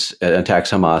then goes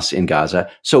attacks Hamas in Gaza.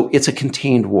 So it's a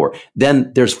contained war.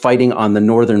 Then there's fighting on the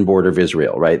northern border of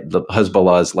Israel, right? The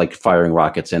Hezbollah is like firing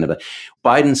rockets into it.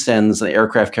 Biden sends an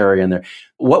aircraft carrier in there.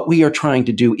 What we are trying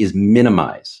to do is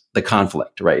minimize the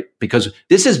conflict, right? Because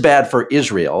this is bad for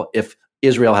Israel if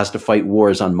Israel has to fight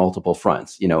wars on multiple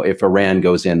fronts, if Iran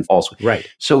goes in also.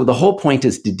 Right. So the whole point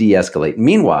is to de-escalate.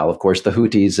 Meanwhile, of course, the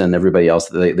Houthis and everybody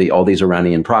else, all these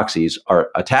Iranian proxies are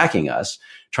attacking us,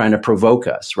 trying to provoke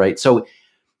us, right? So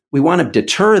we want to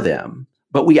deter them,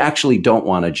 but we actually don't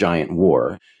want a giant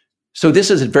war. So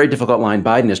this is a very difficult line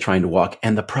Biden is trying to walk.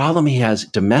 And the problem he has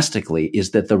domestically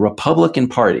is that the Republican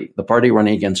Party, the party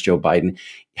running against Joe Biden,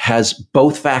 has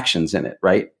both factions in it,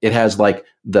 right? It has like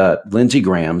the Lindsey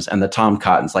Grahams and the Tom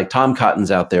Cottons. Like Tom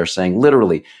Cotton's out there saying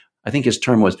literally, I think his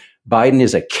term was, Biden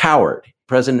is a coward.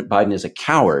 President Biden is a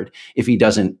coward if he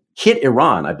doesn't hit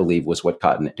Iran, I believe was what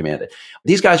Cotton demanded.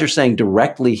 These guys are saying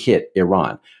directly hit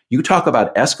Iran. You talk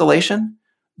about escalation,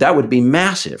 that would be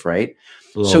massive, right?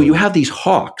 So you have these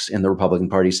hawks in the Republican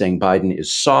Party saying Biden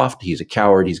is soft, he's a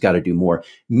coward, he's got to do more.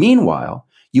 Meanwhile,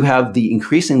 you have the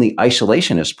increasingly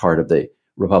isolationist part of the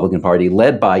Republican Party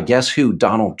led by, guess who,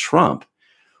 Donald Trump,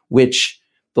 which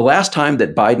the last time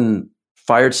that Biden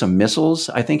fired some missiles,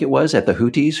 I think it was, at the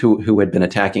Houthis who had been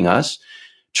attacking us,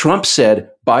 Trump said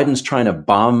Biden's trying to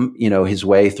bomb, his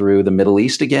way through the Middle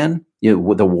East again,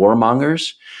 with the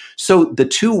warmongers. So the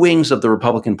two wings of the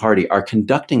Republican Party are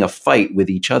conducting a fight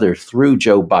with each other through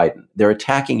Joe Biden. They're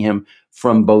attacking him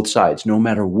from both sides. No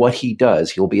matter what he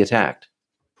does, he'll be attacked.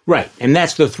 Right. And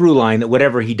that's the through line, that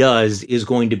whatever he does is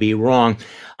going to be wrong.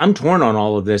 I'm torn on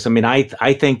all of this. I mean,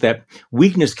 I think that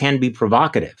weakness can be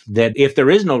provocative, that if there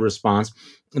is no response,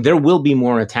 there will be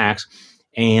more attacks.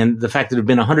 And the fact that there have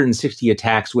been 160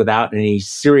 attacks without any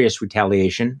serious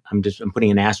retaliation, I'm putting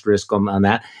an asterisk on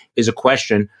that, is a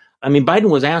question. I mean, Biden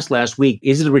was asked last week,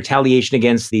 is it a retaliation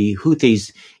against the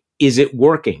Houthis? Is it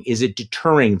working? Is it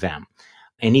deterring them?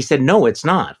 And he said, no, it's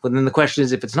not. But then the question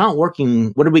is, if it's not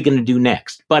working, what are we going to do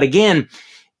next? But again,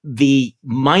 the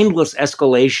mindless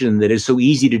escalation that is so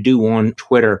easy to do on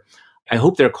Twitter, I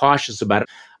hope they're cautious about it.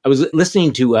 I was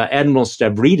listening to Admiral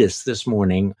Stavridis this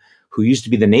morning, who used to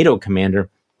be the NATO commander,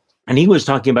 and he was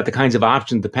talking about the kinds of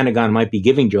options the Pentagon might be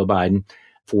giving Joe Biden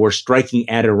for striking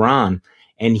at Iran.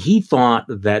 And he thought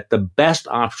that the best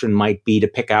option might be to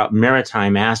pick out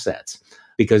maritime assets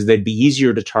because they'd be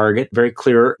easier to target, very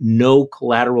clear, no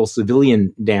collateral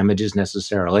civilian damages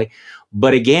necessarily.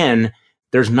 But again,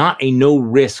 there's not a no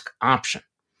risk option.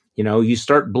 You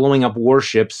start blowing up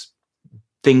warships,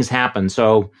 things happen.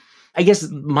 So I guess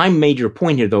my major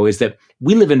point here, though, is that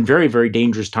we live in very, very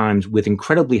dangerous times with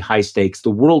incredibly high stakes.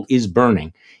 The world is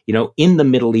burning, in the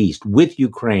Middle East with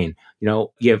Ukraine. You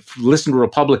listen to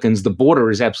Republicans, the border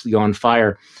is absolutely on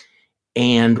fire.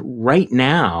 And right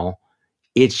now,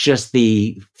 it's just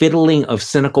the fiddling of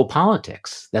cynical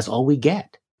politics. That's all we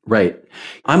get. Right.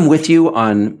 I'm with you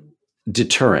on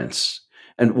deterrence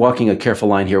and walking a careful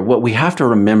line here. What we have to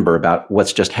remember about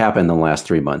what's just happened in the last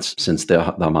 3 months since the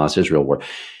Hamas-Israel war,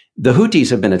 the Houthis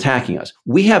have been attacking us.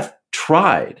 We have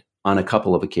tried on a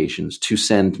couple of occasions to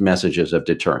send messages of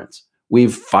deterrence.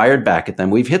 We've fired back at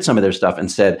them. We've hit some of their stuff and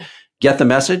said, get the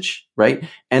message, right?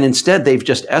 And instead, they've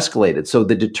just escalated. So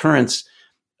the deterrence,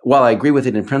 while I agree with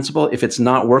it in principle, if it's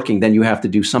not working, then you have to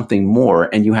do something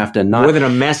more and you have to not... More than a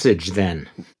message then.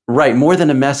 Right, more than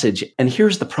a message. And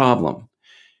here's the problem.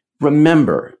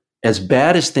 Remember, as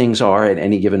bad as things are at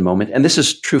any given moment, and this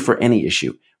is true for any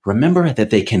issue, remember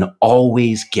that they can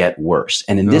always get worse.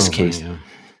 And in this case,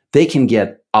 they can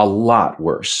get a lot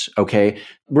worse, okay?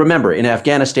 Remember, in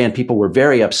Afghanistan, people were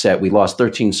very upset. We lost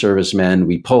 13 servicemen.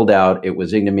 We pulled out. It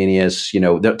was ignominious.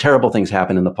 Terrible things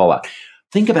happened in the pullout.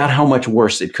 Think about how much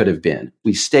worse it could have been.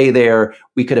 We stay there.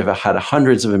 We could have had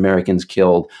hundreds of Americans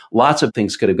killed. Lots of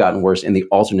things could have gotten worse in the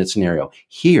alternate scenario.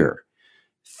 Here,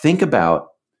 think about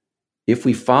if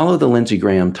we follow the Lindsey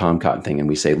Graham, Tom Cotton thing and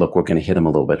we say, look, we're going to hit them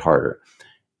a little bit harder.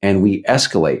 And we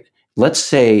escalate. Let's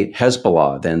say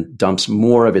Hezbollah then dumps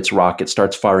more of its rockets,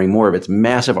 starts firing more of its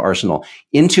massive arsenal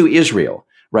into Israel,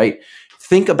 right?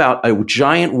 Think about a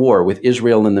giant war with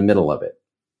Israel in the middle of it.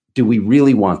 Do we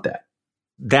really want that?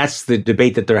 That's the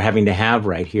debate that they're having to have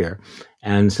right here.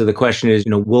 And so the question is,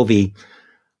 will the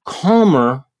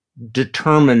calmer,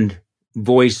 determined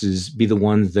voices be the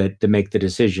ones that make the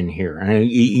decision here? And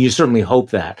you certainly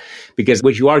hope that, because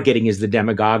what you are getting is the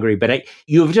demagoguery. But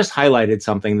you have just highlighted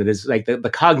something that is like the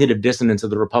cognitive dissonance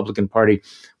of the Republican Party,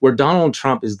 where Donald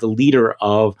Trump is the leader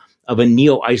of a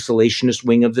neo-isolationist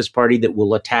wing of this party that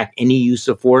will attack any use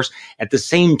of force. At the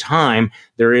same time,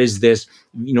 there is this,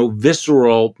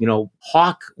 visceral,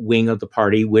 hawk wing of the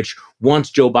party, which wants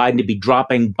Joe Biden to be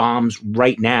dropping bombs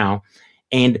right now.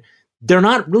 And they're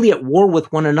not really at war with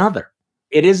one another.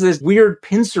 It is this weird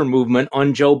pincer movement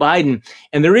on Joe Biden.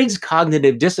 And there is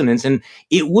cognitive dissonance. And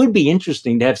it would be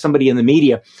interesting to have somebody in the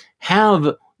media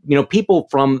have, people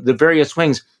from the various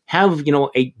wings have,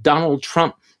 a Donald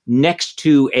Trump next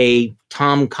to a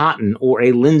Tom Cotton or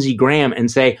a Lindsey Graham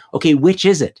and say, okay, which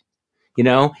is it?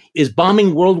 Is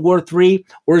bombing World War III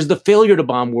or is the failure to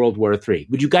bomb World War III?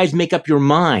 Would you guys make up your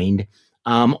mind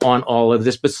on all of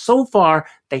this? But so far,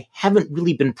 they haven't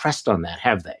really been pressed on that,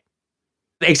 have they?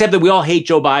 Except that we all hate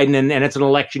Joe Biden and it's an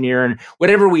election year and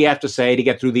whatever we have to say to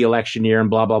get through the election year and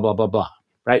blah, blah, blah, blah, blah.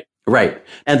 Right? Right.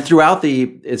 And throughout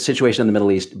the situation in the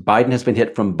Middle East, Biden has been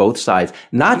hit from both sides,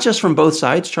 not just from both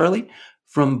sides, Charlie,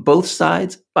 from both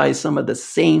sides by some of the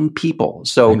same people.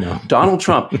 So Donald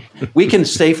Trump, we can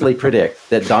safely predict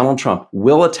that Donald Trump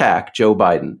will attack Joe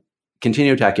Biden,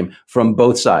 continue to attack him from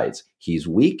both sides. He's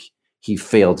weak. He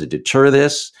failed to deter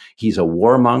this. He's a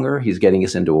warmonger. He's getting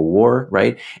us into a war,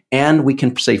 right? And we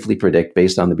can safely predict,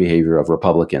 based on the behavior of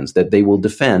Republicans, that they will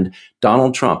defend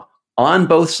Donald Trump on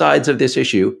both sides of this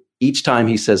issue each time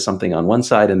he says something on one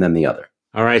side and then the other.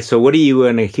 All right. So what are you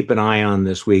going to keep an eye on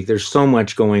this week? There's so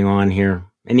much going on here.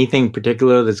 Anything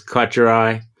particular that's caught your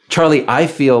eye? Charlie, I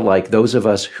feel like those of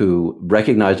us who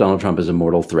recognize Donald Trump as a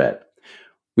mortal threat,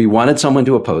 we wanted someone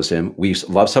to oppose him.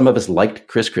 Some of us liked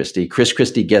Chris Christie. Chris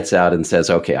Christie gets out and says,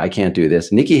 okay, I can't do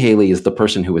this. Nikki Haley is the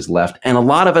person who is left. And a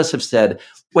lot of us have said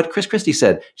what Chris Christie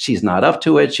said. She's not up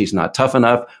to it. She's not tough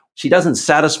enough. She doesn't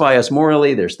satisfy us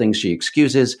morally. There's things she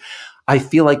excuses. I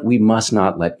feel like we must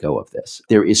not let go of this.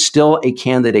 There is still a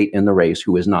candidate in the race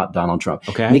who is not Donald Trump.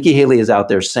 Okay. Nikki Haley is out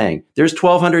there saying there's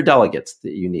 1,200 delegates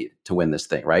that you need to win this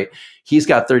thing, right? He's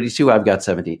got 32. I've got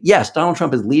 17. Yes, Donald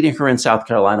Trump is leading her in South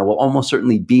Carolina, will almost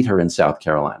certainly beat her in South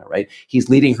Carolina, right? He's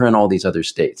leading her in all these other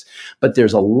states. But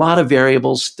there's a lot of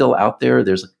variables still out there.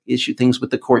 There's things with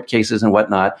the court cases and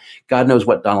whatnot. God knows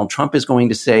what Donald Trump is going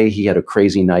to say. He had a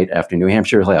crazy night after New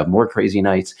Hampshire. He'll have more crazy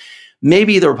nights.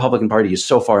 Maybe the Republican Party is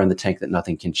so far in the tank that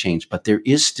nothing can change, but there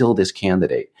is still this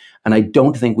candidate. And I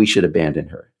don't think we should abandon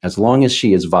her. As long as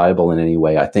she is viable in any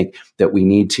way, I think that we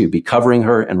need to be covering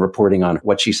her and reporting on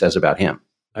what she says about him.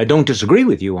 I don't disagree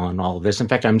with you on all of this. In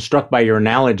fact, I'm struck by your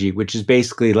analogy, which is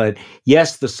basically like,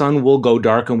 yes, the sun will go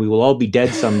dark and we will all be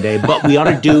dead someday, but we ought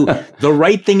to do the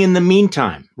right thing in the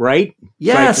meantime, right?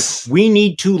 Yes. Right? We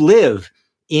need to live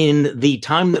in the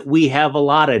time that we have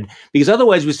allotted, because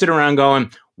otherwise we sit around going,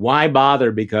 why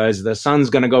bother? Because the sun's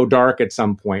going to go dark at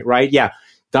some point, right? Yeah,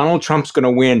 Donald Trump's going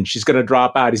to win. She's going to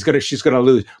drop out. She's going to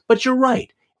lose. But you're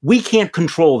right. We can't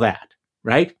control that,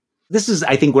 right? This is,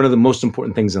 I think, one of the most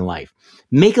important things in life.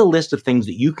 Make a list of things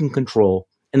that you can control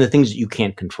and the things that you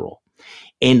can't control.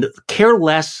 And care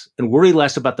less and worry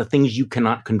less about the things you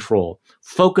cannot control.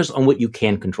 Focus on what you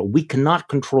can control. We cannot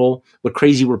control what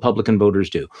crazy Republican voters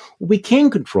do. What we can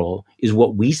control is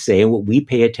what we say and what we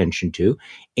pay attention to.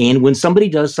 And when somebody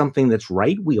does something that's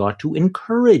right, we ought to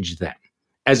encourage them,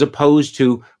 as opposed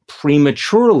to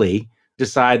prematurely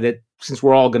decide that since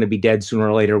we're all going to be dead sooner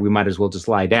or later, we might as well just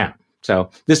lie down. So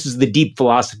this is the deep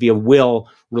philosophy of will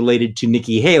related to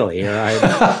Nikki Haley. Right?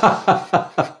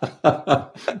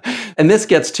 And this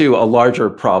gets to a larger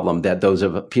problem that those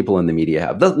of people in the media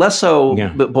have. Less so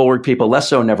Bulwark people, less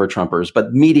so Never Trumpers,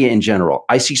 but media in general.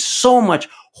 I see so much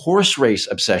horse race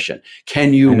obsession.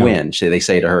 Can you win? They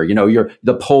say to her,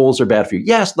 the polls are bad for you.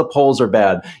 Yes, the polls are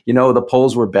bad. The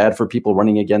polls were bad for people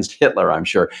running against Hitler, I'm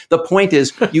sure. The point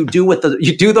is you do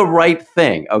the right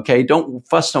thing. Okay. Don't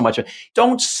fuss so much.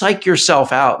 Don't psych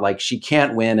yourself out like she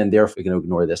can't win and therefore you're going to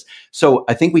ignore this. So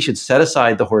I think we should set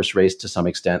aside the horse race to some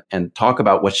extent and talk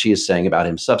about what she is saying about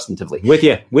him substantively.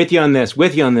 With you on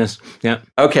this. Yeah.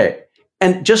 Okay.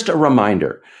 And just a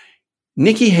reminder,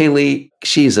 Nikki Haley,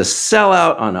 she's a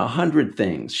sellout on 100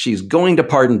 things. She's going to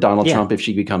pardon Donald Trump if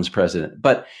she becomes president.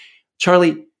 But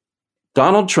Charlie,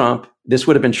 Donald Trump, this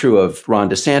would have been true of Ron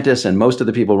DeSantis and most of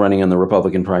the people running in the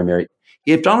Republican primary.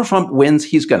 If Donald Trump wins,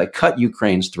 he's going to cut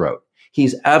Ukraine's throat.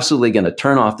 He's absolutely going to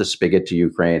turn off the spigot to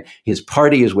Ukraine. His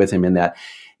party is with him in that.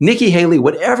 Nikki Haley,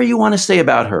 whatever you want to say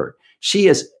about her, she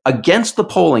is against the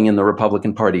polling in the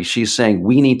Republican Party. She's saying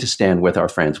we need to stand with our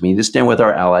friends. We need to stand with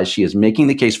our allies. She is making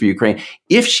the case for Ukraine.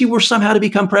 If she were somehow to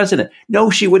become president, no,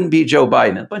 she wouldn't be Joe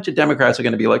Biden. A bunch of Democrats are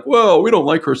going to be like, well, we don't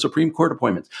like her Supreme Court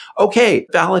appointments. Okay,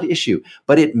 valid issue,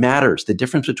 but it matters. The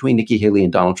difference between Nikki Haley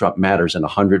and Donald Trump matters in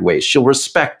 100 ways. She'll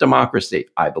respect democracy,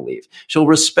 I believe. She'll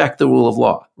respect the rule of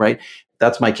law, right?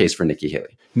 That's my case for Nikki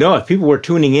Haley. No, if people were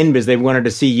tuning in because they wanted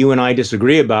to see you and I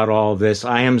disagree about all of this,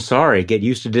 I am sorry. Get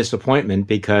used to disappointment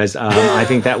because I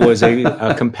think that was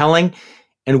a compelling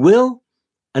and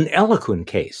an eloquent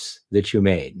case that you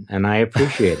made. And I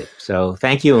appreciate it. So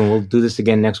thank you. And we'll do this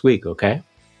again next week. Okay.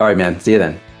 All right, man. See you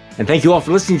then. And thank you all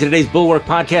for listening to today's Bulwark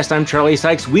Podcast. I'm Charlie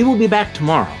Sykes. We will be back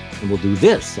tomorrow and we'll do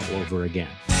this all over again.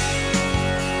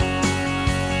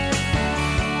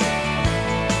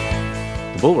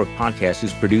 The Bulwark Podcast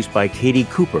is produced by Katie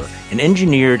Cooper and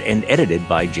engineered and edited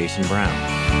by Jason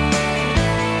Brown.